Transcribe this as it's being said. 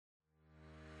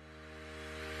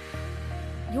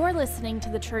You're listening to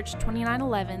the Church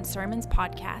 2911 Sermons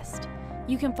Podcast.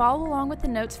 You can follow along with the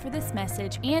notes for this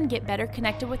message and get better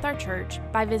connected with our church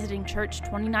by visiting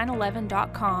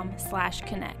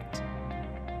church2911.com/connect.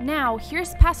 Now,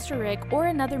 here's Pastor Rick or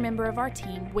another member of our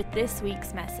team with this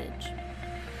week's message.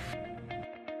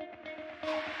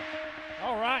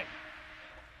 All right.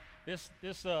 This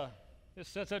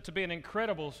sets up to be an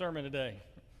incredible sermon today.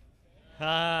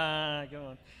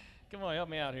 Come on, help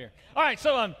me out here. All right,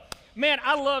 so man,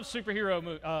 I love superhero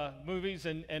movies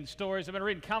and stories. I've been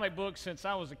reading comic books since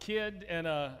I was a kid, and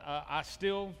I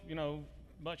still,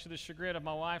 much to the chagrin of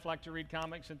my wife, like to read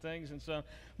comics and things, and so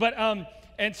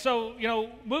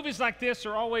movies like this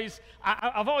are always.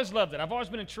 I've always loved it. I've always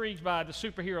been intrigued by the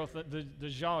superhero, the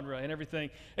genre, and everything.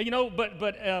 And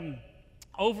but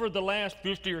over the last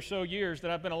 50 or so years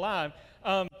that I've been alive,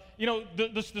 the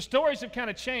stories have kind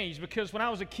of changed, because when I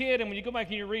was a kid, and when you go back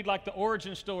and you read like the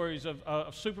origin stories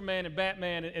of Superman and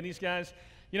Batman and these guys,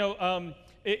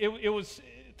 it was,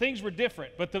 things were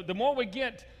different. But the more we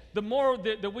get, the more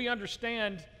that we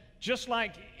understand, just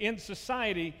like in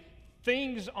society,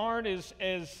 things aren't as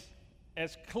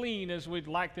clean as we'd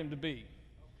like them to be.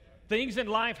 Things in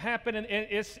life happen, and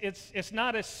it's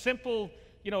not as simple,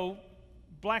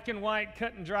 black and white,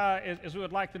 cut and dry as we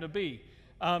would like them to be.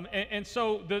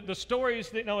 So the stories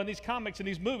that, in these comics and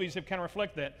these movies have kind of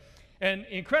reflect that. And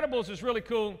Incredibles is really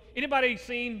cool. Anybody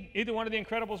seen either one of the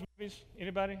Incredibles movies?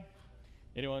 Anybody?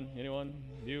 Anyone?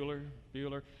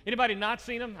 Bueller? Anybody not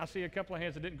seen them? I see a couple of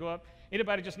hands that didn't go up.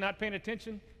 Anybody just not paying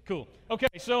attention? Cool. Okay,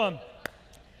 so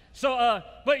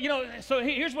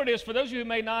here's what it is for those of you who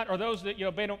may not, or those that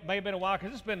may have been a while,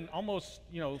 because it's been almost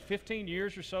 15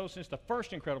 years or so since the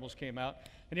first Incredibles came out,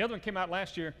 and the other one came out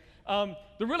last year.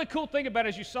 The really cool thing about it,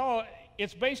 as you saw,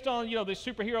 it's based on these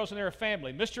superheroes and they're a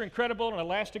family. Mr. Incredible and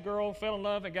Elastigirl fell in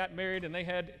love and got married, and they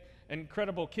had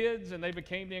incredible kids, and they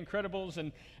became the Incredibles,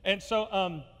 and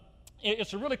so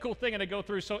it's a really cool thing to go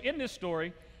through. So in this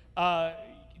story,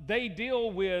 they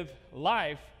deal with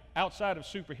life outside of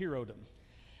superherodom.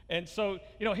 And so,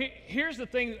 here's the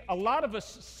thing. A lot of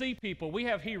us see people. We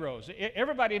have heroes.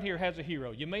 Everybody in here has a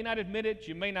hero. You may not admit it.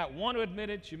 You may not want to admit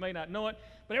it. You may not know it.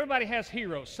 But everybody has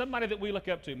heroes, somebody that we look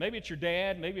up to. Maybe it's your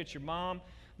dad. Maybe it's your mom.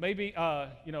 Maybe,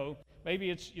 maybe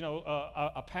it's,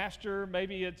 a pastor.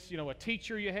 Maybe it's, a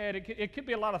teacher you had. It could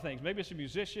be a lot of things. Maybe it's a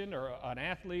musician or an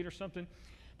athlete or something.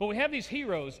 But we have these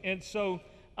heroes. And so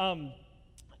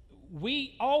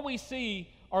we always see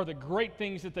are the great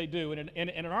things that they do. And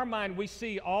in our mind, we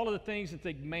see all of the things and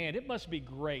think, man, it must be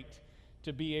great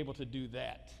to be able to do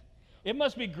that. It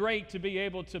must be great to be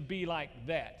able to be like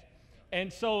that.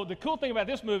 And so the cool thing about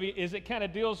this movie is it kind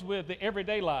of deals with the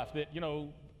everyday life that,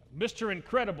 Mr.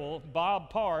 Incredible, Bob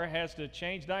Parr, has to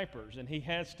change diapers, and he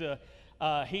has to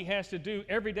do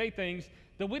everyday things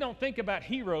that we don't think about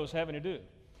heroes having to do.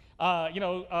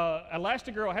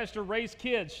 Elastigirl has to raise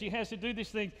kids. She has to do these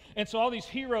things. And so all these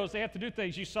heroes, they have to do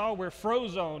things. You saw where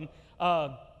Frozone,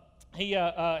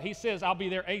 he says, I'll be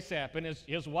there ASAP. And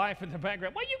his wife in the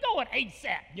background, where you going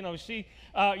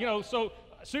ASAP? So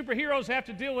superheroes have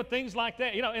to deal with things like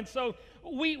that, and so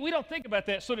we don't think about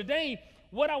that. So today,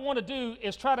 what I want to do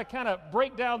is try to kind of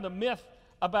break down the myth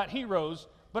about heroes,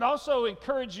 but also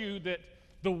encourage you that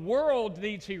the world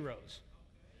needs heroes.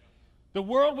 The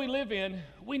world we live in,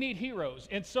 we need heroes.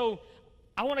 And so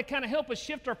I want to kind of help us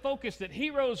shift our focus that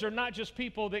heroes are not just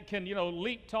people that can,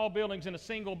 leap tall buildings in a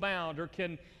single bound, or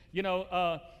can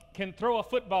throw a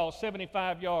football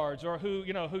 75 yards, or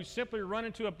who simply run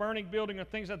into a burning building or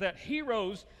things like that.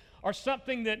 Heroes are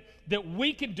something that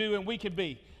we can do and we can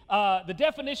be. The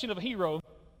definition of a hero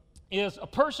is a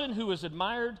person who is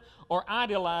admired or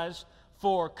idealized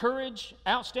for courage,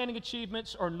 outstanding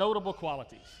achievements, or notable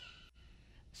qualities.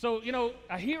 So,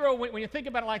 a hero, when you think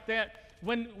about it like that,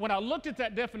 when I looked at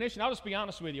that definition, I'll just be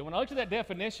honest with you. When I looked at that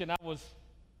definition, I was,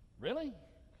 really?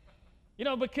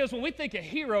 Because when we think of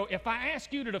hero, if I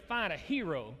ask you to define a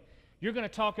hero, you're going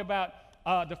to talk about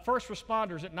the first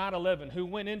responders at 9/11 who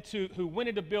went into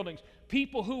buildings,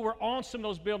 people who were on some of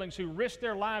those buildings who risked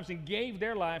their lives and gave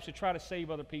their lives to try to save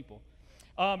other people.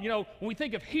 When we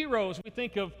think of heroes, we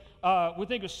think of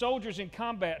soldiers in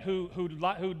combat who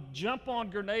jump on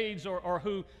grenades or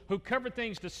who cover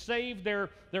things to save their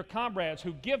comrades,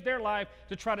 who give their life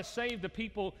to try to save the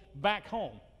people back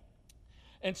home.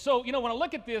 And so, when I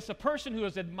look at this, a person who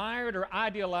is admired or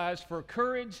idealized for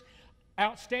courage,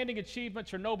 outstanding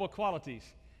achievements, or noble qualities,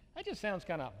 that just sounds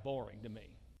kind of boring to me.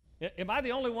 Am I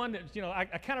the only one that,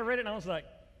 I kind of read it and I was like,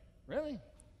 really?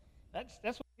 That's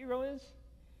what a hero is?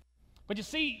 But you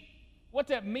see, what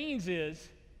that means is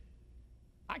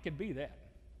I could be that.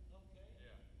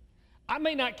 I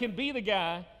may not can be the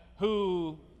guy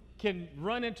who can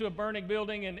run into a burning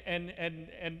building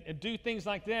and do things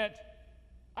like that,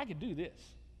 I could do this.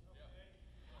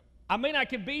 I mean, I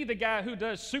could be the guy who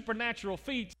does supernatural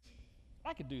feats.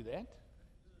 I could do that.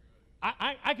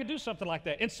 I could do something like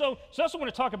that. And so that's what I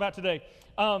want to talk about today.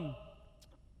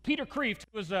 Peter Kreeft,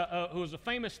 who was a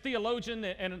famous theologian,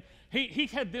 and he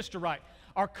had this to write.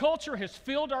 Our culture has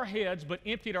filled our heads but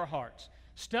emptied our hearts,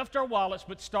 stuffed our wallets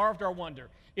but starved our wonder.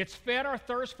 It's fed our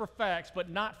thirst for facts but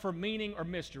not for meaning or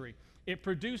mystery. It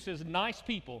produces nice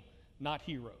people, not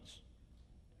heroes.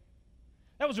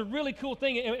 That was a really cool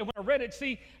thing. And when I read it,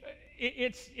 see,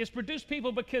 it's produced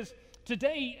people because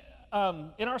today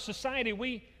in our society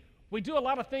we do a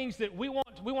lot of things that we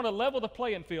want to level the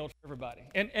playing field for everybody.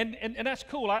 And that's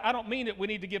cool. I don't mean that we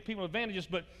need to give people advantages,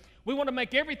 but we want to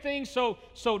make everything so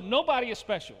nobody is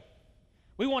special.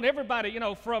 We want everybody,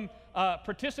 from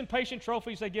participation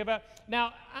trophies they give out.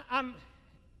 Now,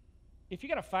 if you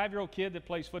got a 5-year-old kid that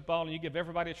plays football and you give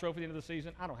everybody a trophy at the end of the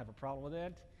season, I don't have a problem with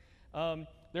that.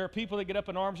 There are people that get up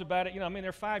in arms about it.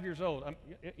 They're 5 years old.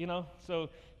 So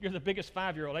you're the biggest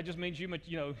 5-year-old. That just means you're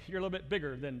a little bit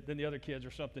bigger than the other kids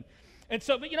or something. And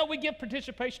so, but we give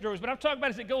participation trophies. But I'm talking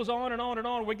about as it goes on and on and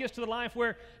on. We get to the life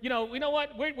where, you know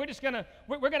what? We're just gonna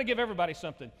give everybody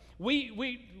something.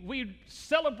 We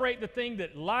celebrate the thing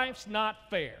that life's not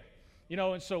fair.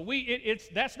 And so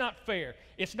that's not fair.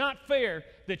 It's not fair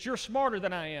that you're smarter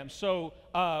than I am. So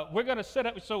we're going to set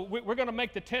up. So we're going to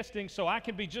make the testing so I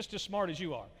can be just as smart as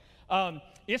you are.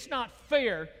 It's not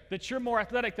fair that you're more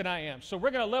athletic than I am. So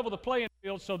we're going to level the playing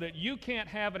field so that you can't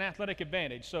have an athletic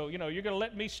advantage. So you're going to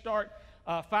let me start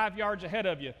 5 yards ahead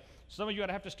of you. Some of you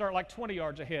have to start like 20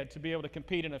 yards ahead to be able to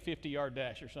compete in a 50-yard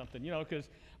dash or something. Because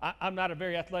I'm not a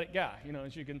very athletic guy.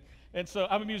 As you can. And so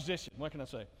I'm a musician. What can I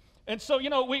say? And so,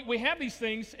 we have these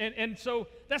things, and so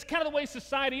that's kind of the way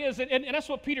society is. And that's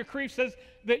what Peter Kreeft says,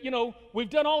 that, we've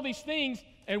done all these things,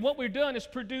 and what we've done is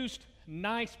produced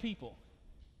nice people,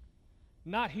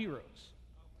 not heroes.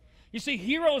 You see,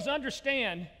 heroes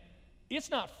understand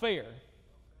it's not fair,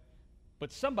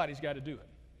 but somebody's got to do it.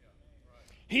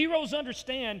 Heroes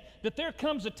understand that there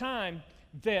comes a time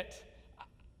that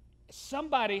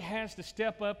somebody has to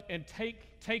step up and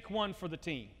take one for the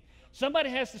team. Somebody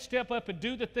has to step up and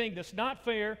do the thing that's not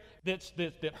fair, that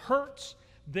hurts,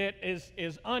 that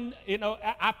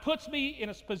puts me in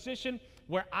a position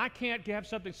where I can't have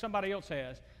something somebody else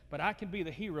has, but I can be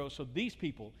the hero so these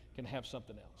people can have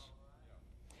something else.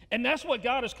 And that's what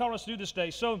God has called us to do this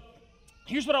day. So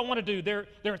here's what I want to do.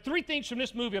 There are 3 things from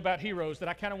this movie about heroes that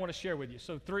I kind of want to share with you.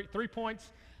 So three points.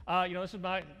 This is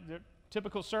my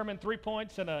typical sermon, 3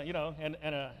 points and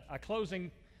a closing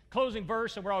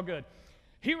verse, and we're all good.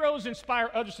 Heroes inspire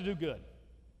others to do good.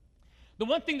 The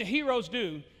one thing the heroes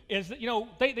do is that,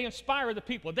 they inspire the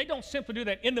people. They don't simply do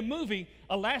that. In the movie,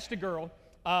 Elastigirl,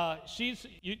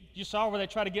 you saw where they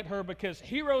try to get her because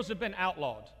heroes have been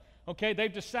outlawed. Okay,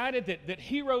 they've decided that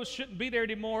heroes shouldn't be there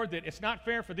anymore, that it's not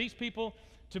fair for these people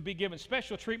to be given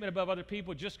special treatment above other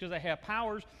people just because they have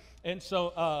powers. And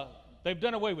so they've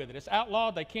done away with it. It's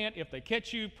outlawed. They can't, if they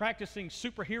catch you practicing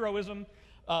superheroism,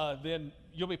 then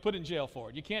you'll be put in jail for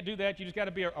it. You can't do that. You just got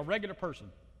to be a regular person.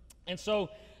 And so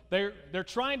they're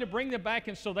trying to bring them back,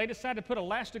 and so they decided to put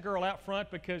Elastigirl out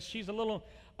front because she's a little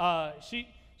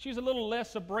she's a little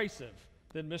less abrasive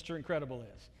than Mr. Incredible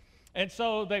is. And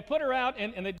so they put her out,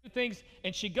 and they do things,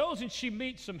 and she goes and she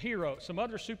meets some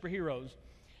other superheroes,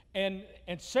 and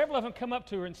several of them come up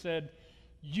to her and said,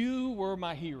 "You were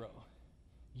my hero.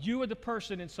 You were the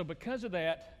person, and so because of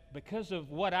that, because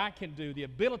of what I can do, the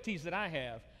abilities that I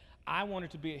have, I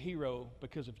wanted to be a hero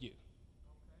because of you.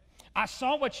 I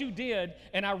saw what you did,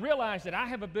 and I realized that I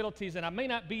have abilities, and I may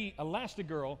not be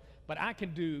Elastigirl, but I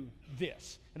can do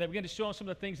this." And they began to show them some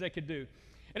of the things they could do.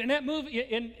 And in that movie,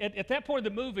 at that point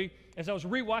of the movie, as I was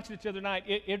rewatching it the other night,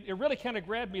 it really kind of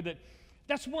grabbed me that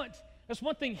that's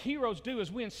one thing heroes do is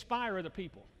we inspire other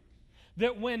people.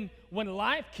 That when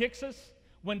life kicks us,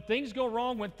 when things go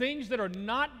wrong, when things that are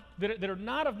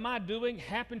not of my doing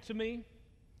happen to me,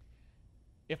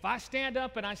 if I stand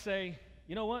up and I say,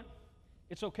 "You know what?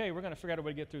 It's okay. We're going to figure out a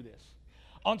way to get through this."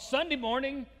 On Sunday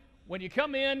morning, when you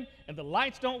come in and the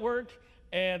lights don't work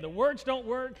and the words don't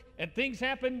work and things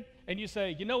happen and you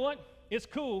say, "You know what? It's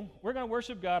cool. We're going to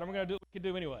worship God and we're going to do what we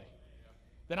can do anyway."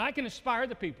 Then I can inspire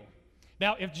the people.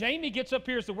 Now, if Jamie gets up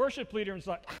here as the worship leader and is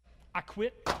like, "I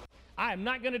quit. I am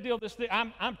not going to deal with this thing.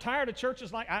 I'm tired of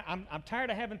churches like, I'm tired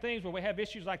of having things where we have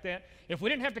issues like that. If we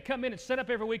didn't have to come in and set up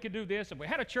every week and do this, if we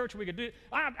had a church we could do it,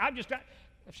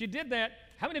 if she did that,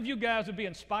 how many of you guys would be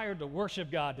inspired to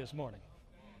worship God this morning?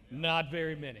 Not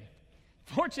very many.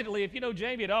 Fortunately, if you know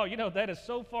Jamie at all, you know that is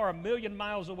so far a million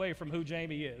miles away from who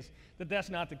Jamie is that that's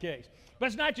not the case. But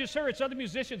it's not just her, it's other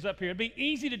musicians up here. It'd be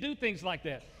easy to do things like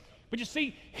that. But you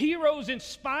see, heroes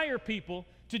inspire people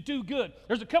to do good.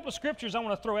 There's a couple of scriptures I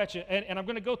want to throw at you, and I'm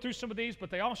going to go through some of these, but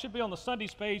they all should be on the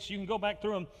Sundays page, so you can go back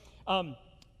through them.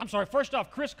 First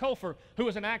off, Chris Colfer, who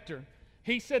is an actor,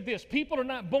 he said this: people are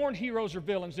not born heroes or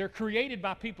villains, they're created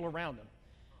by people around them.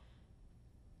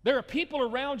 There are people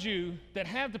around you that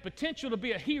have the potential to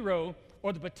be a hero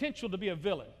or the potential to be a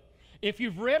villain. If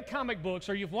you've read comic books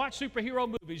or you've watched superhero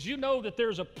movies, you know that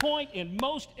there's a point in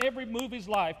most every movie's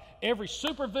life, every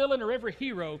supervillain or every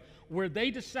hero, where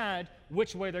they decide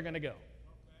which way they're going to go.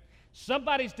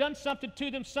 Somebody's done something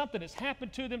to them, something has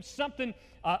happened to them, something,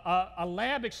 a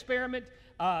lab experiment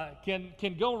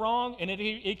can go wrong, and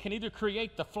it can either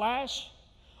create the Flash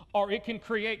or it can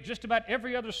create just about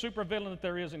every other supervillain that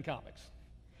there is in comics.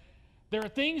 There are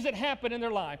things that happen in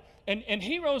their life, and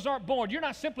heroes aren't born. You're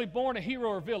not simply born a hero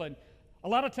or villain. A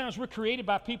lot of times we're created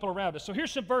by people around us. So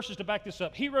here's some verses to back this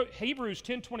up. Hebrews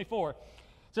 10:24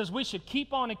 says we should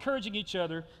keep on encouraging each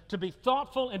other to be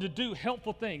thoughtful and to do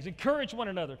helpful things. Encourage one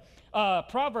another.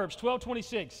 Proverbs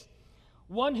 12:26,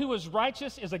 one who is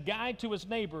righteous is a guide to his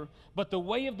neighbor, but the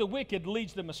way of the wicked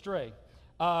leads them astray.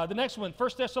 The next one, 1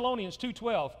 Thessalonians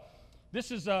 2:12.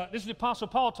 This is the Apostle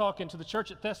Paul talking to the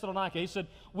church at Thessalonica. He said,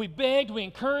 we begged, we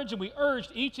encouraged, and we urged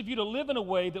each of you to live in a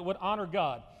way that would honor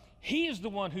God. He is the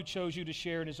one who chose you to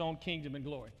share in his own kingdom and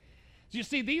glory. So you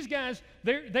see, these guys,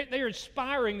 they're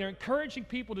inspiring, they're encouraging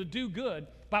people to do good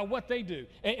by what they do.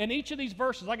 And each of these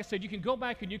verses, like I said, you can go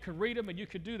back and you can read them and you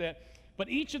can do that. But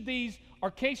each of these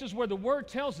are cases where the Word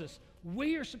tells us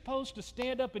we are supposed to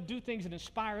stand up and do things that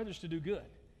inspire others to do good.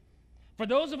 For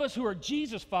those of us who are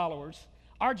Jesus followers,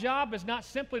 our job is not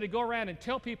simply to go around and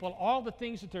tell people all the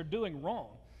things that they're doing wrong.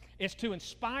 It's to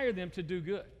inspire them to do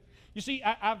good. You see,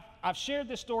 I've shared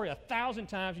this story 1,000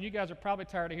 times, and you guys are probably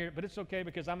tired of hearing it, but it's okay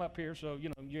because I'm up here, so,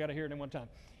 you got to hear it in one time.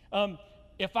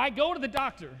 If I go to the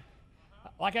doctor,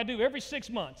 like I do every 6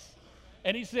 months,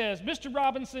 and he says, Mr.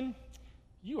 Robinson,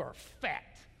 you are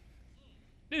fat.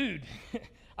 Dude,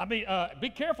 be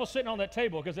careful sitting on that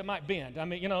table because it might bend.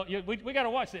 We got to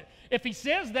watch it. If he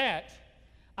says that,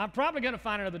 I'm probably going to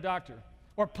find another doctor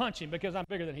or punch him because I'm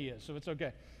bigger than he is, so it's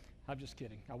okay. I'm just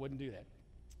kidding. I wouldn't do that.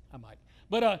 I might.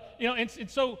 But,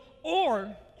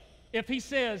 or if he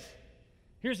says,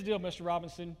 here's the deal, Mr.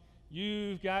 Robinson,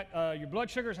 you've got, your blood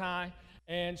sugar's high,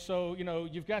 and so,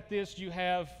 you've got this, you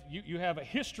have a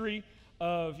history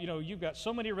of, you've got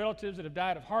so many relatives that have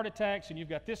died of heart attacks, and you've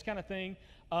got this kind of thing,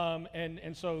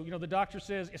 and so, the doctor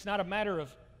says it's not a matter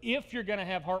of if you're going to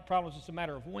have heart problems, it's a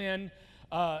matter of when.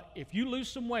 If you lose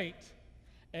some weight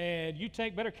and you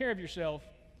take better care of yourself,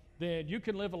 then you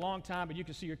can live a long time and you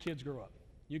can see your kids grow up.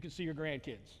 You can see your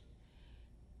grandkids.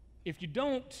 If you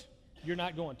don't, you're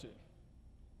not going to.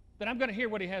 Then I'm going to hear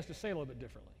what he has to say a little bit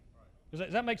differently.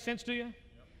 Does that make sense to you?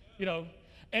 Yep.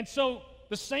 And so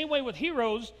the same way with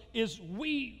heroes is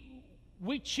we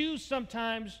choose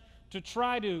sometimes to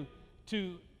try to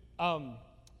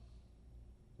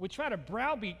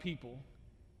browbeat people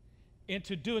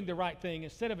into doing the right thing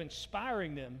instead of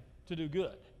inspiring them to do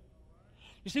good.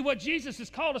 You see, what Jesus has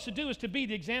called us to do is to be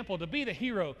the example, to be the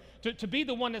hero, to be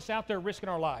the one that's out there risking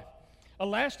our life.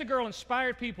 Elastigirl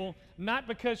inspired people not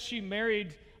because she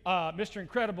married Mr.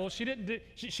 Incredible. She didn't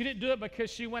do it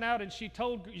because she went out and she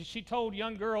told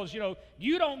young girls,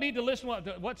 you don't need to listen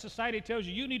to what society tells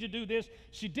you. You need to do this.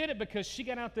 She did it because she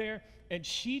got out there and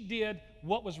she did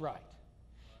what was right.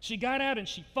 She got out and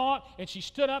she fought and she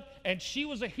stood up and she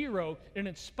was a hero and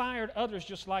inspired others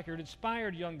just like her. It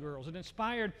inspired young girls. It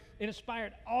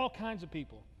inspired all kinds of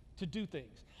people to do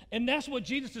things. And that's what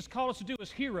Jesus has called us to do as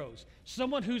heroes.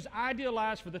 Someone who's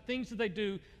idealized for the things that they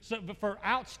do, for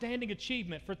outstanding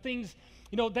achievement, for things,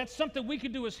 that's something we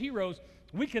can do as heroes.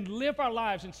 We can live our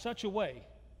lives in such a way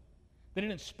that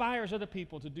it inspires other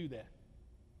people to do that.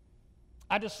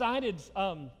 I decided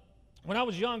when I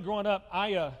was young growing up,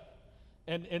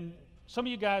 and some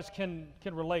of you guys can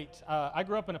relate. I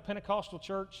grew up in a Pentecostal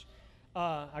church.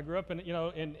 I grew up in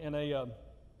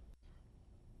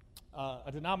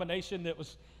a denomination that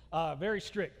was very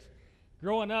strict.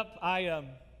 Growing up,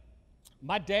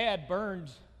 my dad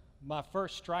burned my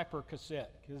first Stryper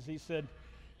cassette because he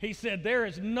said there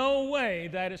is no way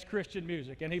that is Christian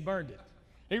music, and he burned it.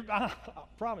 I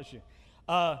promise you.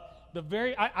 I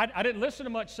didn't listen to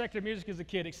much secular music as a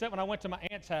kid, except when I went to my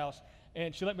aunt's house.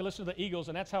 And she let me listen to the Eagles,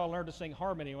 and that's how I learned to sing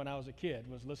harmony when I was a kid,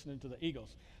 was listening to the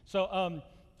Eagles. So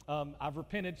I've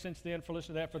repented since then for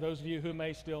listening to that, for those of you who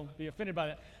may still be offended by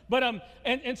that. But,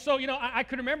 and so, I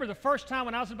could remember the first time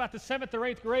when I was about the 7th or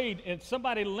 8th grade, and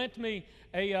somebody lent me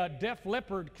a Def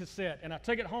Leppard cassette, and I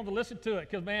took it home to listen to it,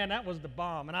 because, man, that was the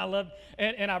bomb, and I loved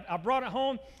it. And I brought it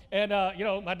home, and,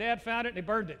 my dad found it, and he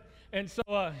burned it. And so,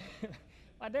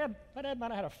 my dad might have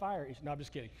had a fire issue. No, I'm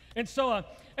just kidding. And so,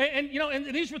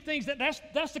 and these were things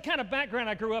that's the kind of background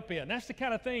I grew up in. That's the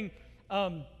kind of thing,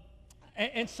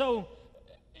 and so,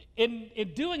 in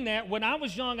doing that, when I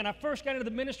was young and I first got into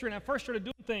the ministry and I first started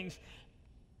doing things,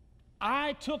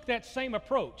 I took that same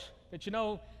approach. That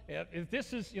if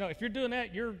this is, if you're doing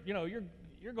that, you're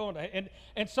going to.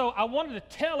 And so I wanted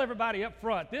to tell everybody up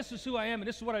front, this is who I am and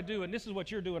this is what I do and this is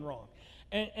what you're doing wrong.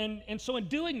 And so in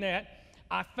doing that,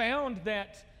 I found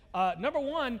that number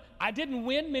one, I didn't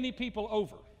win many people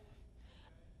over,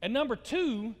 and number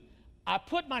two, I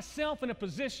put myself in a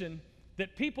position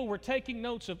that people were taking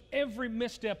notes of every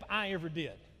misstep I ever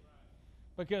did.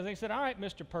 Because they said, all right,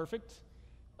 Mr. Perfect,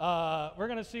 we're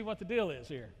going to see what the deal is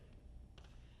here.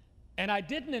 And I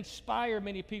didn't inspire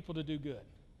many people to do good.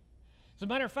 As a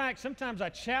matter of fact, sometimes I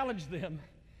challenged them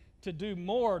to do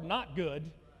more not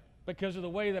good because of the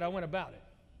way that I went about it.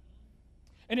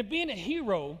 And in being a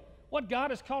hero, what God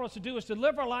has called us to do is to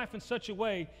live our life in such a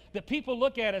way that people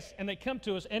look at us and they come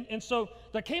to us. And so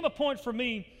there came a point for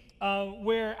me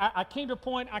where I came to a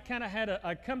point I kind of had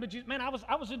a come to Jesus. Man, I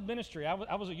was in ministry. I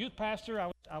was a youth pastor.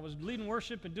 I was leading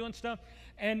worship and doing stuff,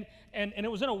 and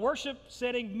it was in a worship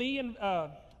setting.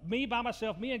 Me by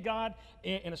myself, me and God,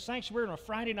 in a sanctuary on a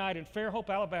Friday night in Fairhope,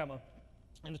 Alabama,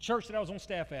 in the church that I was on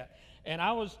staff at. And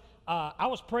I was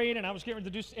praying and I was getting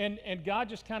ready to do, and God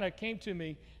just kind of came to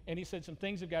me and He said, some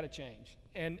things have got to change.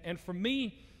 And for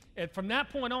me, and from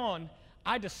that point on,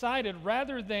 I decided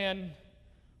rather than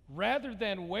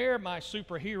wear my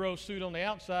superhero suit on the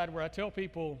outside where I tell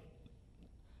people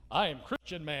I am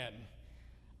Christian man,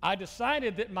 I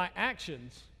decided that my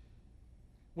actions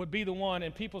would be the one,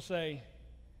 and people say,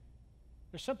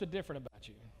 there's something different about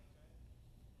you.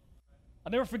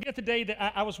 I'll never forget the day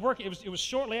that I was working. It was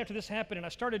shortly after this happened, and I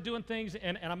started doing things,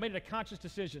 and I made it a conscious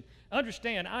decision.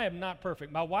 Understand, I am not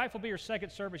perfect. My wife will be your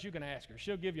second service. You can ask her.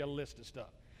 She'll give you a list of stuff.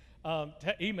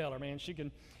 Email her, man. She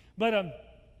can. But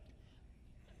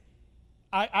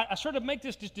I started to make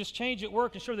this change at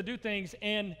work and started to do things,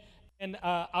 and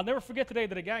I'll never forget the day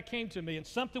that a guy came to me and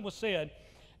something was said,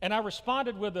 and I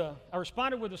responded with a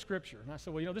scripture. And I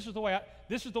said, well, this is the way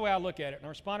I look at it. And I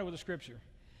responded with a scripture.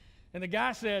 And the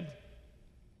guy said,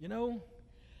 I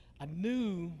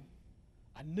knew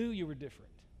you were different.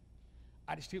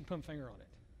 I just didn't put my finger on it.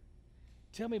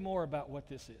 Tell me more about what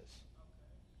this is.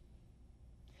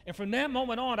 And from that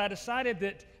moment on, I decided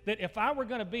that if I were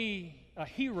going to be a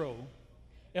hero,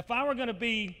 if I were going to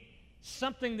be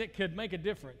something that could make a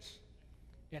difference,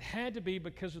 it had to be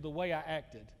because of the way I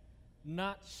acted,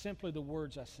 not simply the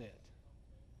words I said.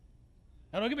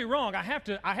 Now, don't get me wrong, I have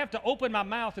to open my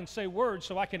mouth and say words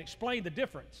so I can explain the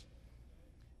difference.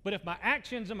 But if my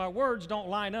actions and my words don't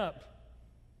line up,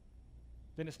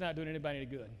 then it's not doing anybody any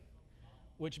good.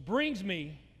 Which brings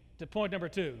me to point number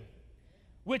 2,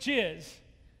 which is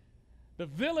the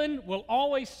villain will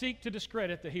always seek to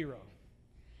discredit the hero.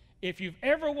 If you've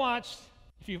ever watched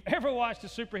a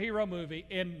superhero movie,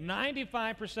 in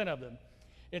 95% of them,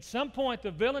 at some point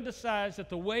the villain decides that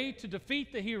the way to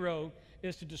defeat the hero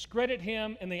is to discredit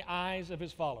him in the eyes of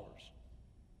his followers.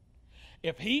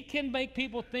 If he can make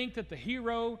people think that the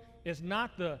hero is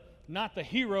not the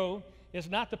hero, is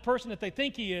not the person that they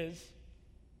think he is,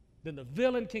 then the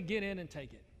villain can get in and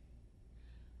take it.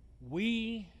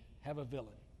 We have a villain.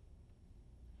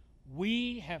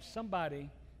 We have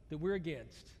somebody that we're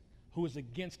against who is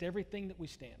against everything that we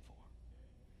stand for.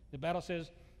 The Bible says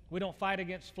we don't fight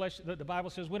against flesh. The Bible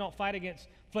says we don't fight against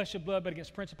flesh and blood, but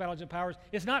against principalities and powers.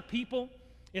 It's not people.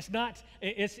 It's not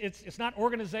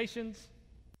organizations.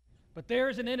 But there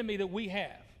is an enemy that we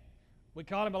have. We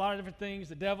call him a lot of different things,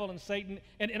 the devil and Satan.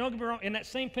 And don't get me wrong, in that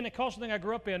same Pentecostal thing I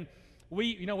grew up in,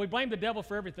 we blame the devil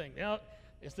for everything.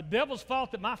 It's the devil's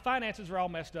fault that my finances are all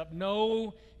messed up.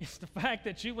 No, it's the fact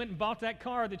that you went and bought that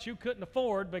car that you couldn't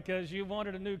afford because you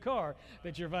wanted a new car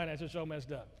that your finances are so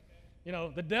messed up.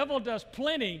 The devil does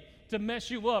plenty to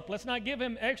mess you up. Let's not give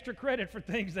him extra credit for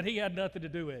things that he had nothing to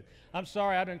do with. I'm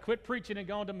sorry, I done quit preaching and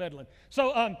gone to meddling.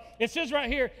 So it says right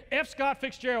here, F. Scott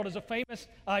Fitzgerald is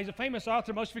he's a famous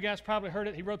author. Most of you guys probably heard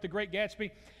it. He wrote The Great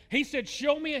Gatsby. He said,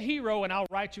 show me a hero and I'll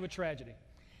write you a tragedy.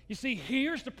 You see,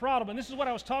 here's the problem, and this is what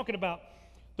I was talking about.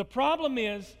 The problem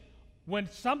is when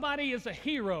somebody is a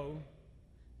hero,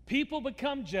 people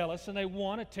become jealous and they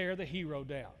want to tear the hero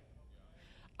down.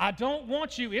 I don't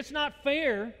want you. It's not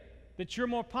fair that you're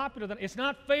more popular than, it's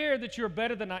not fair that you're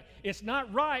better than I, it's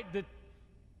not right that,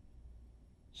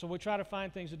 so we try to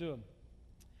find things to do them.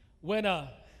 When, I'm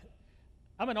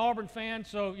an Auburn fan,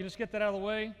 so you just get that out of the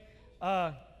way,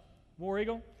 War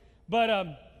Eagle. But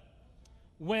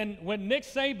when Nick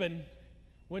Saban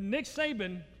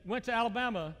went to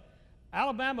Alabama,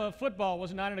 Alabama football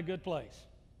was not in a good place.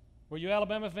 Were you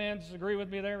Alabama fans agree with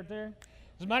me there?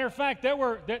 As a matter of fact, there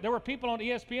were people on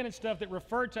ESPN and stuff that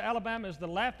referred to Alabama as the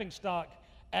laughingstock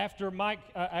after Mike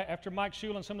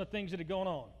Shula and some of the things that had gone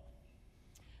on.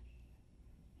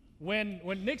 When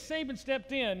Nick Saban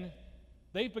stepped in,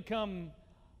 they've become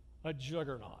a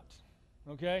juggernaut.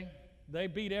 Okay, they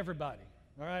beat everybody.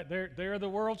 All right, they're the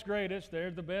world's greatest.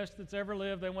 They're the best that's ever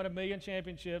lived. They won 1 million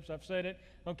championships. I've said it.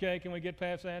 Okay, can we get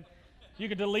past that? You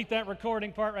can delete that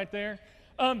recording part right there.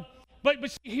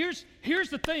 But see, here's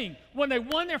the thing. When they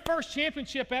won their first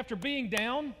championship after being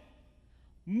down,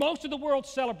 most of the world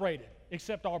celebrated,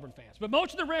 except Auburn fans. But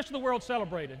most of the rest of the world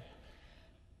celebrated.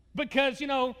 Because, you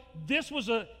know, this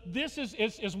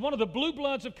is one of the blue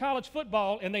bloods of college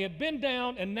football, and they had been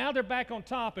down, and now they're back on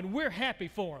top, and we're happy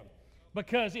for them.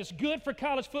 Because it's good for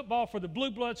college football for the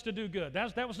blue bloods to do good.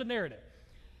 That was the narrative.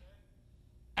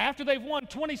 After they've won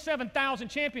 27,000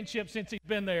 championships since he's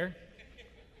been there,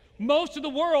 most of the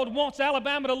world wants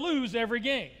Alabama to lose every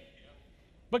game.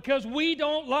 Because we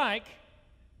don't like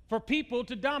for people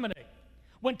to dominate.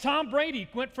 When Tom Brady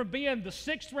went from being the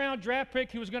 6th-round draft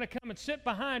pick who was going to come and sit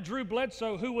behind Drew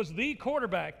Bledsoe, who was the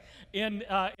quarterback in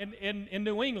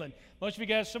New England. Most of you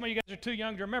guys, some of you guys are too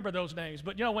young to remember those names.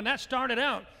 But, you know, when that started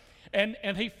out,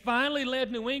 and he finally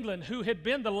led New England, who had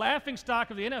been the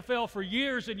laughingstock of the NFL for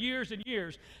years and years and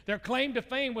years. Their claim to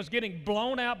fame was getting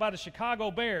blown out by the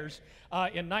Chicago Bears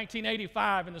in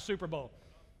 1985 in the Super Bowl.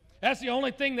 That's the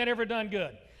only thing that ever done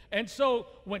good. And so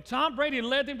when Tom Brady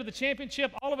led them to the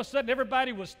championship, all of a sudden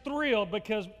everybody was thrilled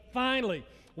because finally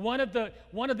one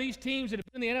of these teams that have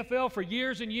been in the NFL for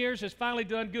years and years has finally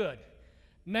done good.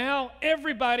 Now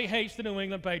everybody hates the New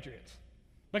England Patriots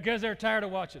because they're tired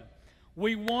of watching them.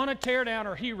 We want to tear down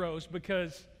our heroes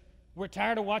because we're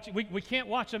tired of watching. We can't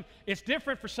watch them. It's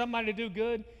different for somebody to do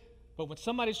good, but when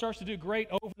somebody starts to do great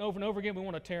over and over and over again, we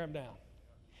want to tear them down.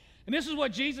 And this is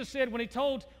what Jesus said when he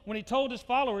told his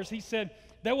followers. He said,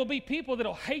 there will be people that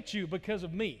will hate you because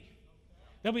of me.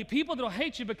 There'll be people that will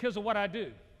hate you because of what I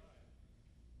do.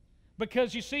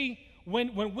 Because you see,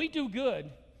 when we do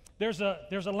good, there's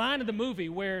a line in the movie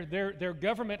where their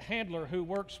government handler who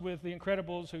works with the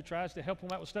Incredibles, who tries to help them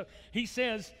out with stuff, he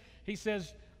says,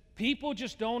 people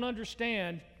just don't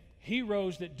understand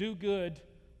heroes that do good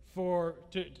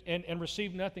and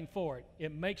receive nothing for it.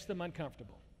 It makes them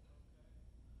uncomfortable.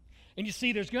 And you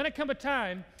see, there's going to come a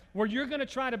time where you're going to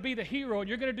try to be the hero and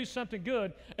you're going to do something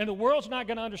good, and the world's not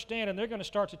going to understand, and they're going to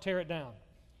start to tear it down.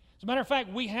 As a matter of fact,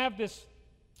 we have this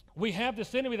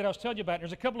enemy that I was telling you about.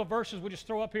 There's a couple of verses we just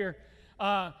throw up here.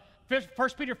 1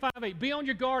 Peter 5:8, be on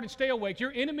your guard and stay awake.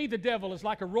 Your enemy, the devil, is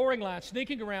like a roaring lion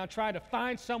sneaking around trying to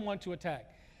find someone to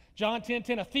attack. John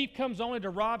 10:10, a thief comes only to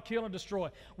rob, kill, and destroy.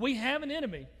 We have an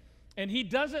enemy, and he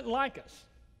doesn't like us.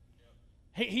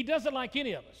 He doesn't like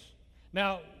any of us.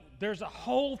 Now, there's a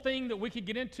whole thing that we could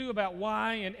get into about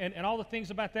why and all the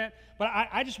things about that. But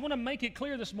I just want to make it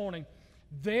clear this morning.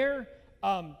 2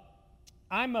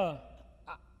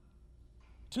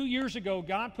 years ago,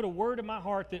 God put a word in my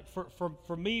heart that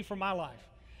for me, for my life.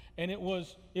 And it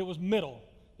was middle.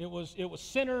 It was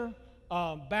center,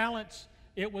 balance.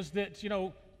 It was that, you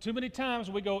know, too many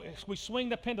times we swing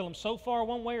the pendulum so far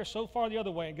one way or so far the other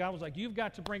way. And God was like, you've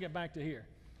got to bring it back to here.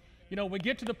 You know, we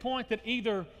get to the point that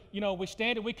either, you know, we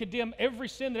stand and we condemn every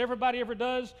sin that everybody ever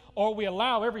does, or we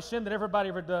allow every sin that everybody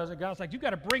ever does. And God's like, you've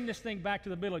got to bring this thing back to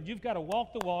the middle. You've got to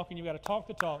walk the walk, and you've got to talk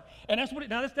the talk. And that's what,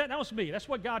 that was me. That's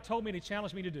what God told me, and He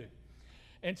challenged me to do.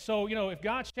 And so, you know, if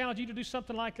God's challenged you to do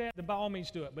something like that, then by all means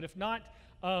do it. But if not,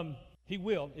 He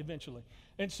will eventually.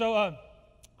 And so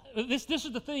this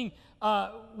is the thing.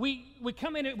 We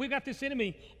come in, we've got this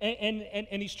enemy,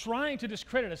 and he's trying to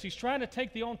discredit us. He's trying to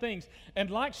take the own things. And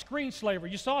like Screenslaver,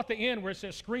 you saw at the end where it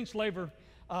says Screenslaver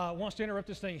wants to interrupt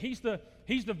this thing. He's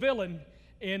the villain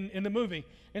in the movie.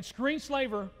 And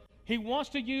Screenslaver, he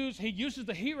uses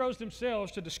the heroes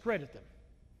themselves to discredit them.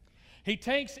 He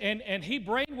takes and he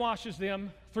brainwashes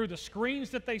them through the screens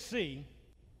that they see.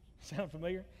 Sound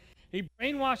familiar? He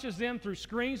brainwashes them through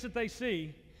screens that they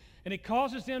see, and it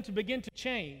causes them to begin to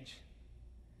change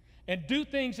and do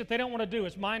things that they don't want to do.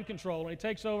 It's mind control. And he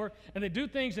takes over, and they do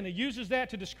things, and he uses that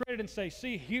to discredit and say,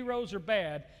 see, heroes are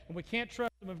bad, and we can't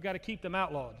trust them. We've got to keep them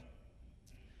outlawed.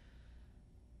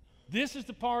 This is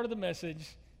the part of the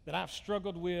message that I've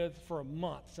struggled with for a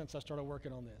month since I started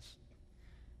working on this.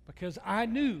 because I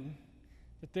knew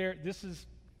that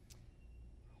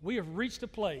we have reached a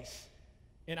place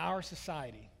in our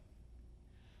society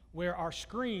where our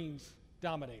screens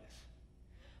dominate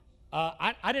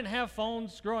us. I didn't have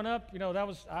phones growing up.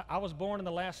 I was born in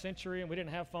the last century, and we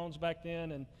didn't have phones back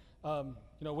then. And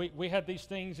we had these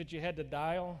things that you had to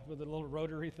dial with a little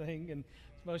rotary thing, and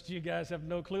most of you guys have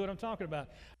no clue what I'm talking about.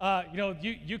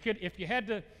 You could, if you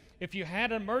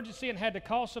had an emergency and had to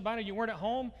call somebody, you weren't at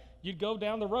home, you'd go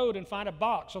down the road and find a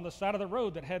box on the side of the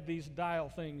road that had these dial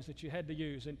things that you had to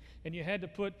use, and you had to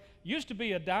put, used to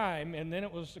be a dime, and then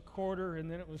it was a quarter,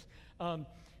 and then it was,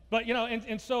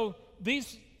 and so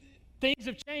these things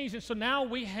have changed, and so now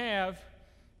we have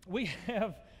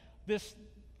this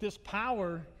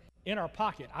power in our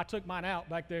pocket. I took mine out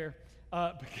back there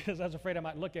because I was afraid I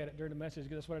might look at it during the message,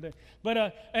 because that's what I do.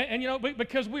 But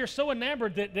because we are so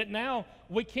enamored that now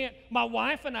we can't. My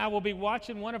wife and I will be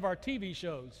watching one of our TV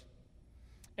shows,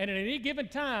 and at any given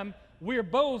time, we are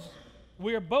both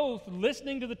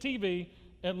listening to the TV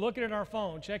and looking at our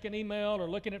phone, checking email or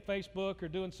looking at Facebook or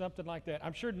doing something like that.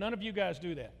 I'm sure none of you guys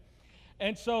do that.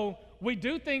 And so we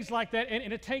do things like that,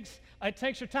 and it takes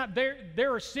your time.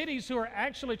 There are cities who are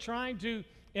actually trying to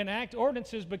enact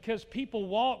ordinances because people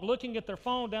walk looking at their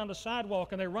phone down the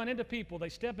sidewalk, and they run into people, they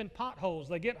step in potholes,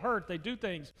 they get hurt, they do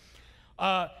things.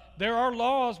 There are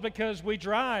laws because we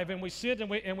drive and we sit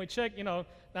and we check, Now,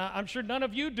 I'm sure none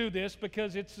of you do this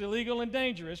because it's illegal and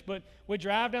dangerous, but we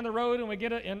drive down the road and we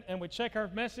get and we check our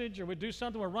message, or we do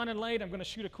something, we're running late, I'm going to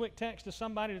shoot a quick text to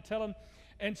somebody to tell them.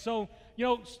 And so,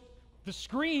 the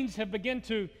screens have begun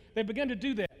to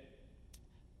do that.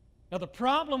 Now, the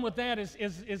problem with that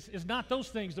is not those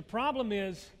things. The problem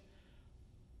is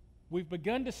we've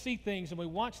begun to see things, and we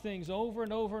watch things over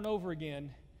and over and over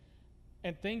again,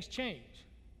 and things change.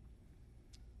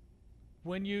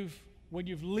 When you've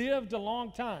lived a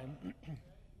long time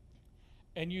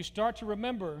and you start to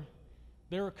remember,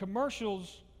 there are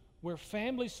commercials where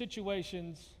family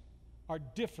situations are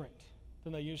different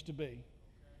than they used to be,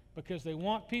 because they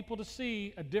want people to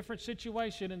see a different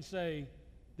situation and say,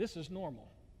 this is normal.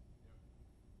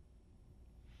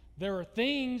 There are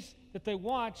things that they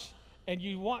watch, and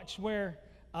you watch where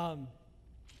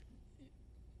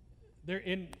they're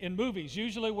in movies,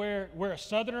 usually where a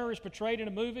Southerner is portrayed in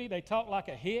a movie, they talk like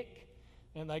a hick,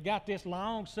 and they got this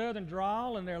long Southern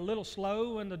drawl, and they're a little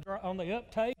slow on the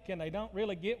uptake, and they don't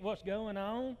really get what's going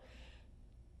on.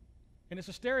 And it's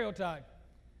a stereotype.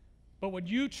 But when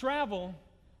you travel,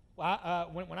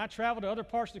 when I travel to other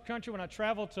parts of the country, when I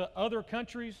travel to other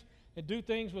countries and do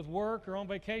things with work or on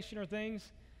vacation or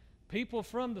things, people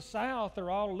from the South are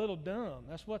all a little dumb.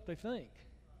 That's what they think,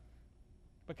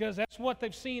 because that's what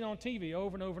they've seen on TV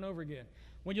over and over and over again.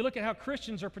 When you look at how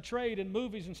Christians are portrayed in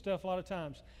movies and stuff a lot of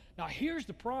times. Now, here's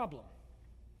the problem.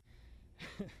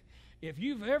 If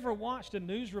you've ever watched a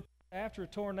news report after a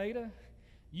tornado,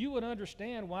 you would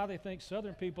understand why they think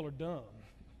Southern people are dumb.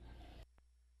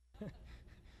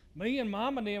 Me and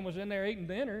Mom and them was in there eating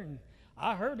dinner, and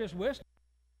I heard this West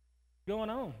going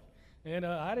on. And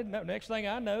I didn't know. Next thing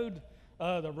I know,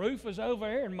 the roof was over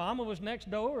there, and Mama was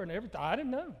next door, and everything. I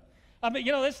didn't know. I mean,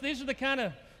 these are the kind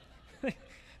of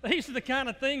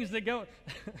things that go.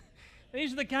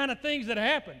 These are the kind of things that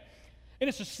happen. And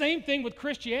it's the same thing with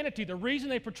Christianity. The reason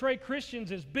they portray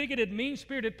Christians as bigoted,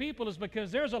 mean-spirited people is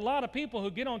because there's a lot of people who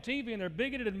get on TV and they're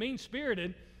bigoted and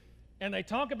mean-spirited, and they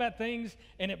talk about things,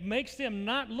 and it makes them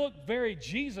not look very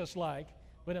Jesus-like,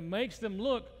 but it makes them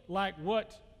look like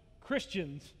what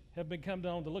Christians have become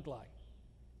known to look like.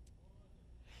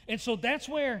 And so that's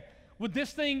where, with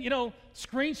this thing,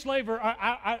 screen slaver,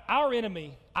 our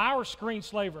enemy, our screen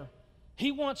slaver,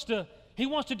 he wants to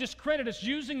discredit us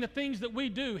using the things that we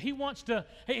do. He wants to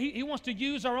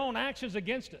use our own actions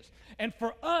against us. And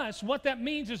for us, what that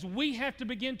means is we have to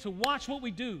begin to watch what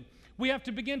we do. We have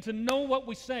to begin to know what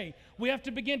we say. We have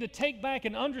to begin to take back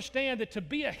and understand that to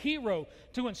be a hero,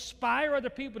 to inspire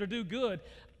other people to do good,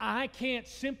 I can't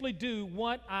simply do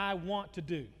what I want to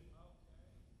do.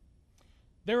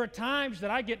 There are times that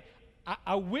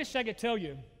I wish I could tell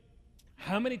you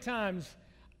how many times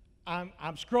I'm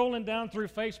scrolling down through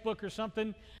Facebook or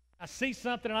something, I see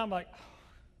something and I'm like, oh,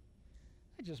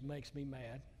 that just makes me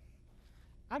mad.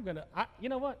 You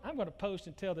know what? I'm going to post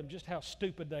and tell them just how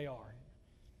stupid they are.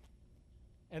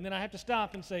 And then I have to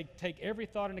stop and say, take every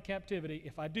thought into captivity.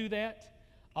 If I do that,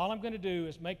 all I'm going to do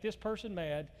is make this person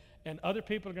mad, and other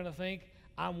people are going to think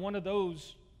I'm one of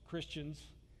those Christians,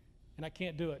 and I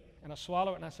can't do it. And I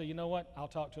swallow it, and I say, you know what? I'll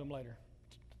talk to them later.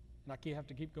 And I have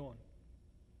to keep going.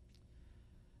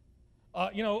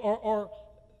 Or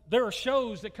there are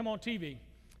shows that come on TV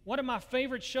One of my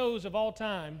favorite shows of all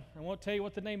time, I won't tell you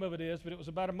what the name of it is, but it was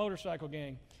about a motorcycle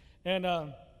gang. And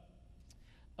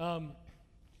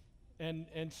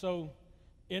so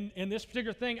in this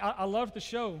particular thing, I loved the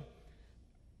show.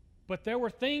 But there were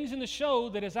things in the show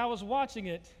that as I was watching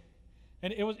it,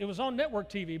 and it was on network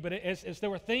TV, but as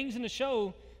there were things in the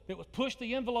show that would push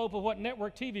the envelope of what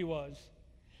network TV was.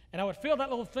 And I would feel that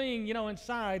little thing,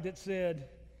 inside that said,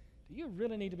 do you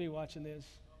really need to be watching this?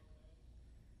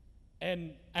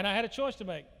 And I had a choice to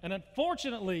make. And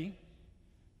unfortunately,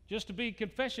 just to be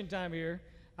confession time here,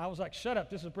 I was like, shut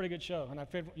up, this is a pretty good show. And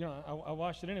I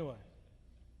watched it anyway.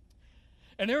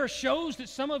 And there are shows that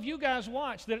some of you guys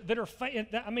watch that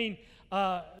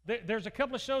are, there's a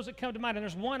couple of shows that come to mind, and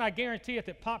there's one, I guarantee it,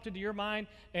 that popped into your mind,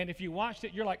 and if you watched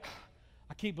it, you're like,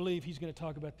 I can't believe he's going to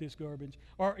talk about this garbage.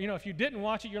 Or, if you didn't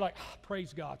watch it, you're like,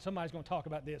 praise God, somebody's going to talk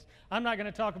about this. I'm not going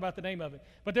to talk about the name of it.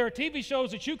 But there are TV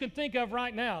shows that you can think of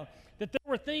right now that there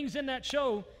were things in that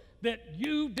show that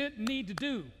you didn't need to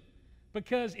do,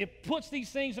 because it puts these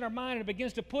things in our mind and it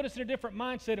begins to put us in a different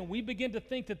mindset, and we begin to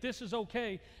think that this is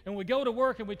okay. And we go to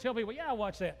work and we tell people, yeah, I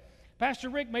watch that. Pastor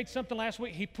Rick made something last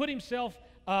week. He put himself,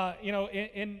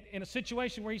 in a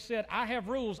situation where he said, I have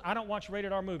rules. I don't watch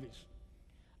rated R movies.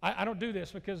 I don't do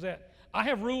this because I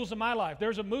have rules in my life.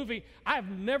 There's a movie, I've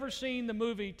never seen the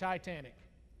movie Titanic,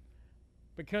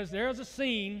 because there's a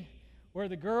scene where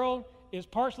the girl is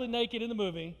partially naked in the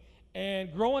movie,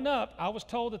 and growing up, I was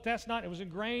told that that's not, it was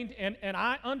ingrained, and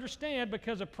I understand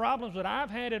because of problems that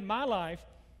I've had in my life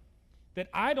that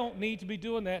I don't need to be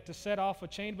doing that to set off a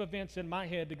chain of events in my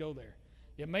head to go there.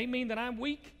 It may mean that I'm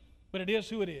weak, but it is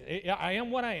who it is. I am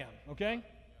what I am, okay?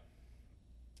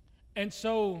 And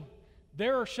so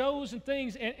there are shows and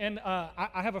things, and I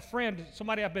have a friend,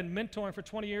 somebody I've been mentoring for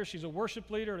 20 years. She's a worship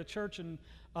leader at a church, and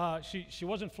she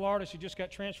was in Florida. She just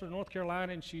got transferred to North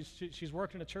Carolina, and she's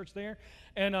working in a church there.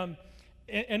 And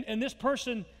this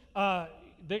person,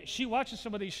 she watches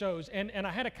some of these shows, and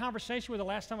I had a conversation with her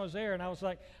last time I was there, and I was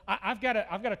like, I've got a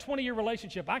 20-year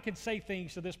relationship. I can say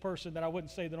things to this person that I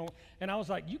wouldn't say to them. And I was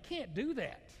like, you can't do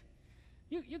that.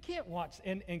 You can't watch,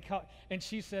 and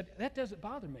she said, that doesn't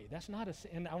bother me. That's not a,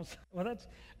 and I was, well,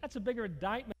 that's a bigger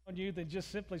indictment on you than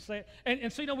just simply say it.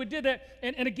 And so, we did that,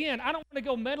 and again, I don't want to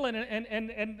go meddling,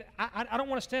 and I don't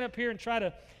want to stand up here and try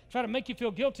to make you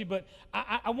feel guilty, but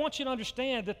I want you to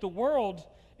understand that the world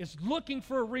is looking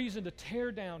for a reason to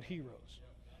tear down heroes.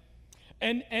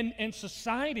 And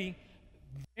society,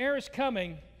 there is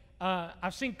coming.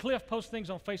 I've seen Cliff post things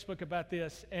on Facebook about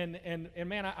this, and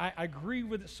man, I agree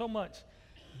with it so much.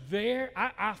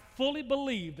 I fully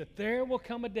believe that there will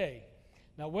come a day.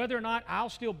 Now, whether or not I'll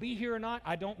still be here or not,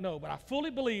 I don't know, but I fully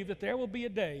believe that there will be a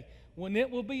day when it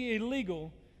will be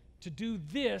illegal to do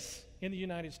this in the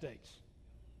United States.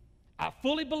 I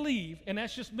fully believe, and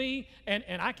that's just me, and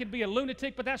I can be a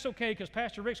lunatic, but that's okay, because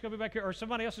Pastor Rick's going to be back here, or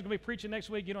somebody else is going to be preaching next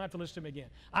week. You don't have to listen to me again.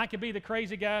 I could be the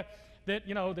crazy guy that,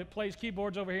 that plays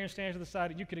keyboards over here and stands to the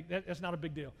side. That's not a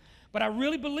big deal. But I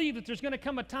really believe that there's going to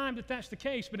come a time that that's the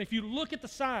case. But if you look at the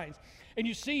signs, and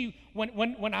you see,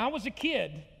 when I was a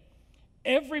kid,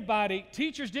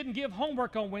 teachers didn't give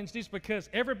homework on Wednesdays because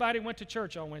everybody went to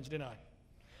church on Wednesday night.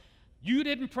 You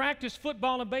didn't practice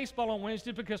football and baseball on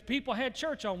Wednesday because people had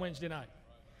church on Wednesday night.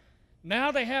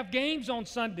 Now they have games on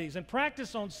Sundays and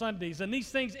practice on Sundays and these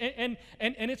things, and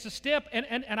it's a step,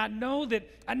 and I know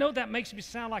that makes me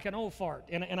sound like an old fart,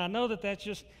 and I know that that's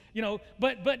just,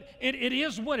 but it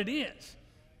is what it is.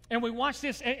 And we watch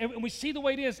this, and we see the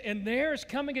way it is, and there's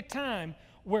coming a time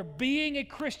where being a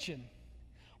Christian,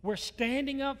 we're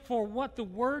standing up for what the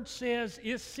Word says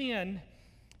is sin,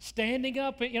 standing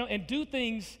up, and do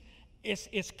things.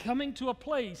 It's coming to a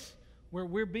place where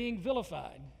we're being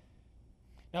vilified.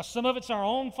 Now, some of it's our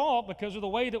own fault because of the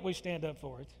way that we stand up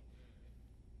for it.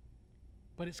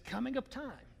 But it's coming up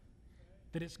time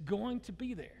that it's going to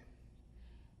be there.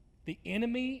 The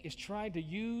enemy is trying to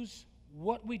use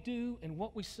what we do and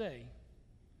what we say.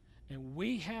 And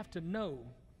we have to know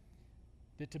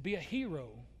that to be a hero,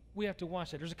 we have to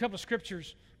watch that. There's a couple of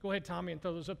scriptures. Go ahead, Tommy, and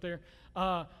throw those up there.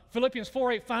 Philippians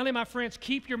 4:8, finally, my friends,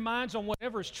 keep your minds on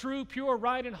whatever is true, pure,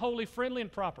 right, and holy, friendly,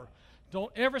 and proper.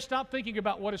 Don't ever stop thinking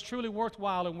about what is truly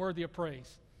worthwhile and worthy of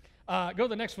praise. Go to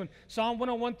the next one, Psalm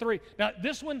 101:3. Now,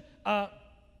 this one, I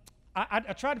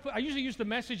usually use the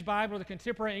Message Bible or the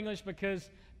Contemporary English because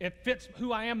it fits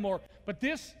who I am more. But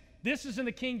this is in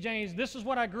the King James. This is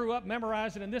what I grew up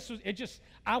memorizing, and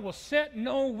I will set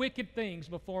no wicked things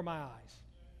before my eyes.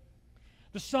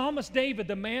 The psalmist David,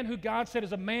 the man who God said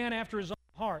is a man after his own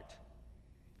heart,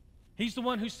 he's the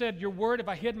one who said, your word have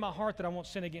I hid in my heart that I won't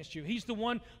sin against you. He's the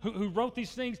one who wrote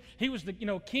these things. He was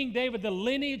King David, the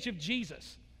lineage of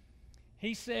Jesus.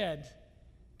 He said,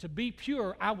 to be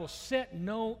pure, I will set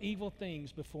no evil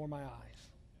things before my eyes.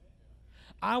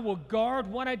 I will guard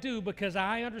what I do because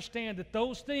I understand that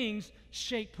those things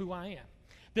shape who I am.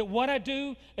 That what I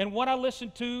do and what I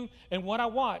listen to and what I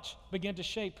watch begin to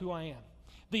shape who I am.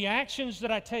 The actions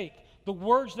that I take, the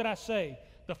words that I say,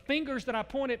 the fingers that I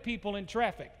point at people in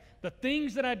traffic, the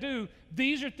things that I do,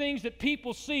 these are things that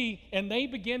people see and they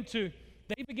begin to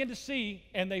see,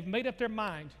 and they've made up their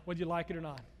mind whether you like it or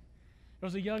not. There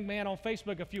was a young man on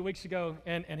Facebook a few weeks ago,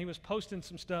 and he was posting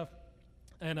some stuff,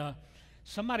 and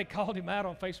somebody called him out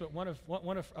on Facebook, one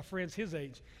of a friends his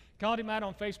age, called him out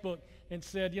on Facebook and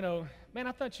said, man,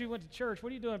 I thought you went to church.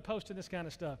 What are you doing posting this kind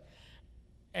of stuff?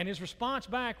 And his response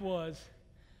back was,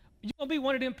 you going to be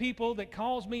one of them people that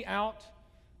calls me out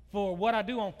for what I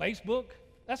do on Facebook?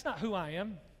 That's not who I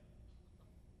am.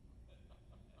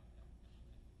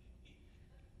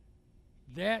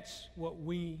 That's what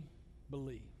we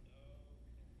believe.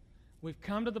 We've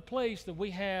come to the place that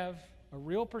we have a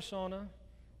real persona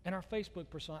and our Facebook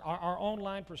persona, our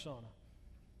online persona.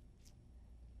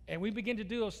 And we begin to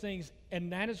do those things,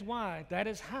 and that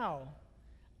is how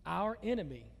our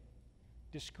enemy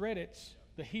discredits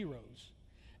the heroes.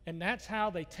 And that's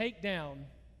how they take down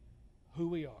who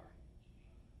we are.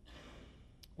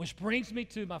 Which brings me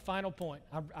to my final point.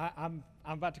 I'm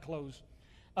about to close.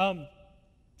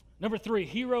 Number 3,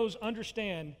 heroes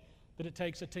understand that it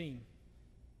takes a team.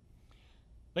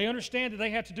 They understand that they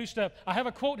have to do stuff. I have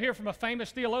a quote here from a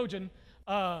famous theologian.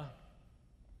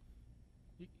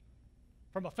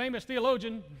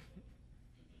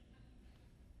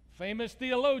 Famous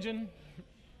theologian.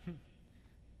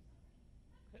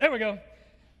 There we go.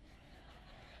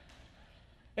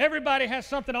 Everybody has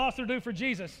something awesome to do for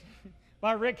Jesus.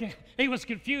 By Rick, he was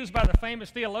confused by the famous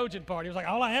theologian part. He was like,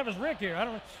 all I have is Rick here. I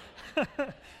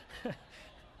don't.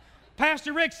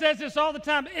 Pastor Rick says this all the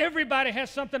time. Everybody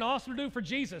has something awesome to do for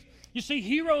Jesus. You see,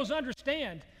 heroes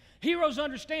understand. Heroes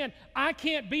understand. I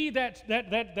can't be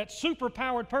that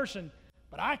super-powered person,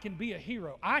 but I can be a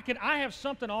hero. I have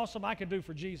something awesome I can do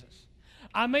for Jesus.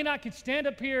 I may not can stand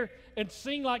up here and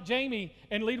sing like Jamie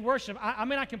and lead worship. I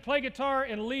may not can play guitar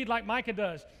and lead like Micah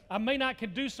does. I may not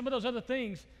can do some of those other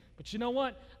things. But you know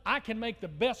what? I can make the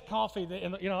best coffee.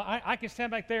 I can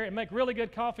stand back there and make really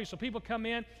good coffee so people come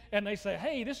in and they say,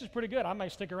 hey, this is pretty good. I may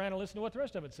stick around and listen to what the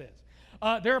rest of it says.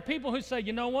 There are people who say,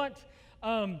 you know what?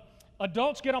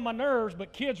 Adults get on my nerves,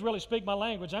 but kids really speak my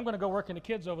language. I'm going to go work in the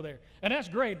kids over there. And that's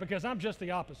great because I'm just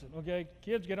the opposite, okay?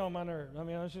 Kids get on my nerves. I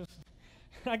mean,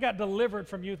 I got delivered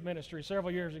from youth ministry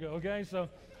several years ago, okay? So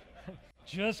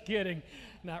just kidding.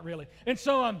 Not really. And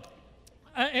so,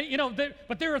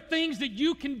 but there are things that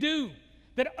you can do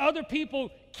that other people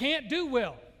can't do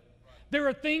well. There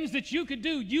are things that you could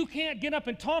do. You can't get up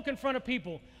and talk in front of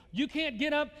people. You can't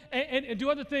get up and do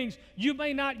other things. You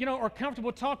may not, are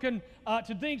comfortable talking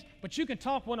to things, but you can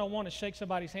talk one-on-one and shake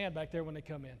somebody's hand back there when they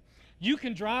come in. You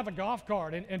can drive a golf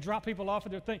cart and drop people off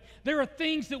of their thing. There are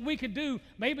things that we can do.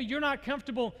 Maybe you're not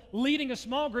comfortable leading a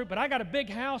small group, but I got a big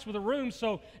house with a room,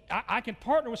 so I can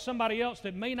partner with somebody else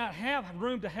that may not have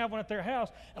room to have one at their house,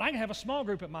 and I can have a small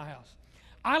group at my house.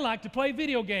 I like to play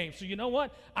video games, so you know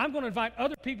what? I'm going to invite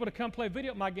other people to come play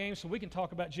video at my games so we can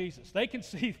talk about Jesus. They can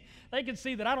see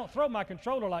that I don't throw my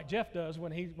controller like Jeff does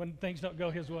when things don't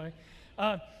go his way.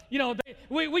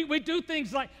 We do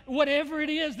things like whatever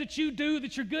it is that you do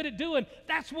that you're good at doing,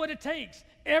 that's what it takes.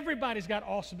 Everybody's got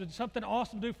something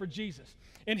awesome to do for Jesus.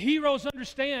 And heroes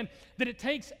understand that it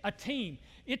takes a team.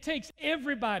 It takes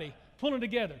everybody pulling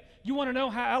together. You want to know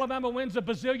how Alabama wins a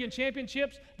bazillion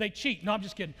championships? They cheat. No, I'm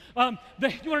just kidding. You want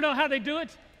to know how they do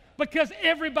it? Because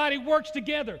everybody works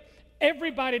together.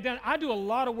 Everybody done. I do a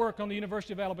lot of work on the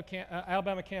University of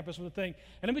Alabama campus with the thing.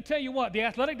 And let me tell you what, the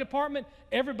athletic department,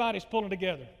 everybody's pulling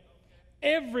together.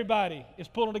 Everybody is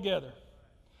pulling together.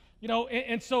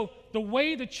 And so the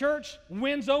way the church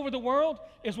wins over the world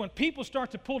is when people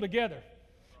start to pull together.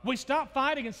 We stop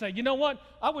fighting and say, you know what?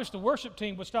 I wish the worship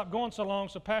team would stop going so long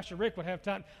so Pastor Rick would have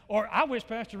time. Or I wish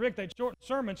Pastor Rick, they'd shorten the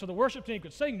sermon so the worship team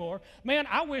could sing more. Man,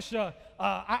 I wish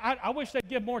they'd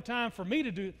give more time for me to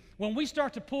do it. When we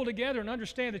start to pull together and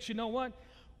understand that, you know what?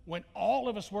 When all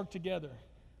of us work together,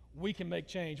 we can make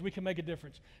change. We can make a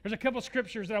difference. There's a couple of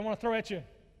scriptures that I want to throw at you.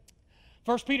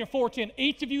 1 Peter 4:10,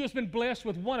 each of you has been blessed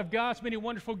with one of God's many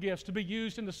wonderful gifts to be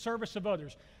used in the service of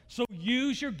others. So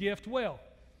use your gift well.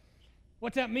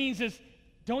 What that means is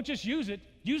don't just use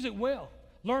it well.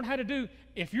 Learn how to do.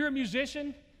 If you're a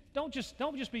musician, don't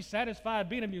just be satisfied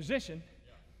being a musician.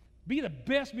 Be the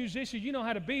best musician you know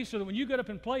how to be so that when you get up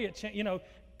and play it,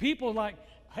 people are like,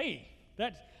 hey,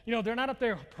 You know, they're not up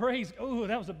there, praise, oh,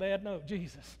 that was a bad note,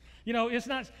 Jesus. You know, it's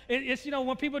not, it's, you know,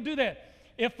 when people do that,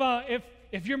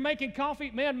 if you're making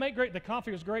coffee, man, make great, the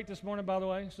coffee was great this morning, by the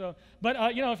way, so,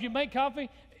 but, you know, if you make coffee,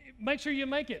 make sure you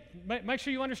make it. Make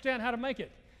sure you understand how to make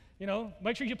it. You know,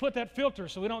 make sure you put that filter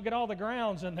so we don't get all the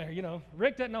grounds in there. You know,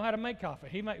 Rick doesn't know how to make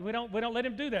coffee. We don't let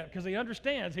him do that because he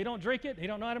understands. He don't drink it. He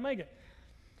don't know how to make it.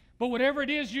 But whatever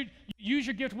it is, you use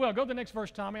your gift well. Go to the next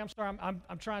verse, Tommy. I'm sorry. I'm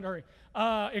trying to hurry.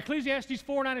 Ecclesiastes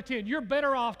 4:9-10. You're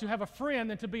better off to have a friend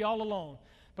than to be all alone,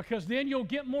 because then you'll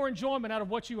get more enjoyment out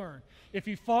of what you earn. If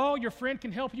you fall, your friend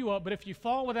can help you up. But if you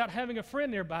fall without having a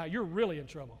friend nearby, you're really in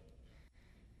trouble.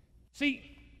 See,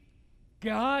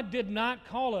 God did not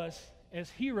call us as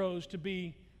heroes to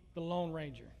be the Lone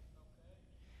Ranger.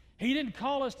 He didn't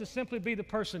call us to simply be the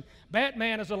person.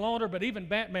 Batman is a loner, but even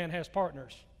Batman has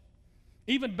partners.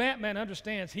 Even Batman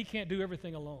understands he can't do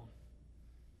everything alone.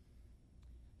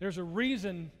 There's a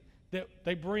reason that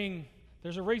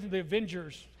there's a reason the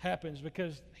Avengers happens,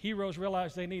 because heroes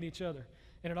realize they need each other.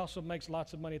 And it also makes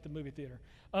lots of money at the movie theater.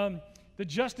 The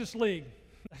Justice League.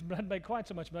 Doesn't make quite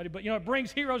so much money, but you know, it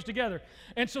brings heroes together.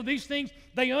 And so these things,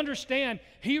 they understand.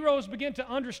 Heroes begin to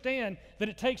understand that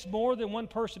it takes more than one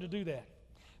person to do that.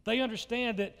 They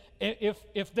understand that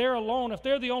if they're alone, if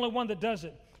they're the only one that does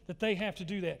it, that they have to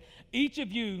do that. Each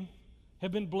of you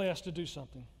have been blessed to do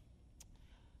something.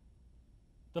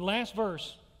 The last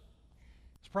verse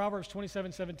is Proverbs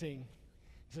 27:17. It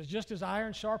says, just as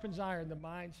iron sharpens iron,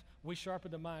 we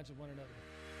sharpen the minds of one another.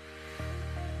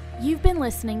 You've been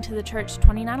listening to the Church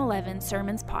 2911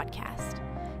 Sermons podcast.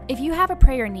 If you have a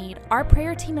prayer need, our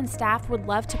prayer team and staff would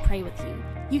love to pray with you.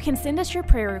 You can send us your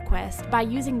prayer request by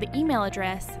using the email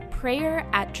address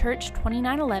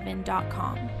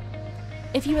prayer@church2911.com.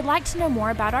 If you would like to know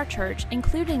more about our church,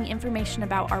 including information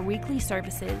about our weekly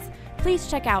services,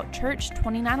 please check out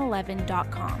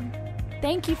church2911.com.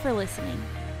 Thank you for listening.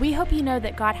 We hope you know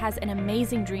that God has an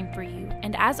amazing dream for you,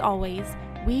 and as always,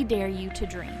 we dare you to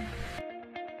dream.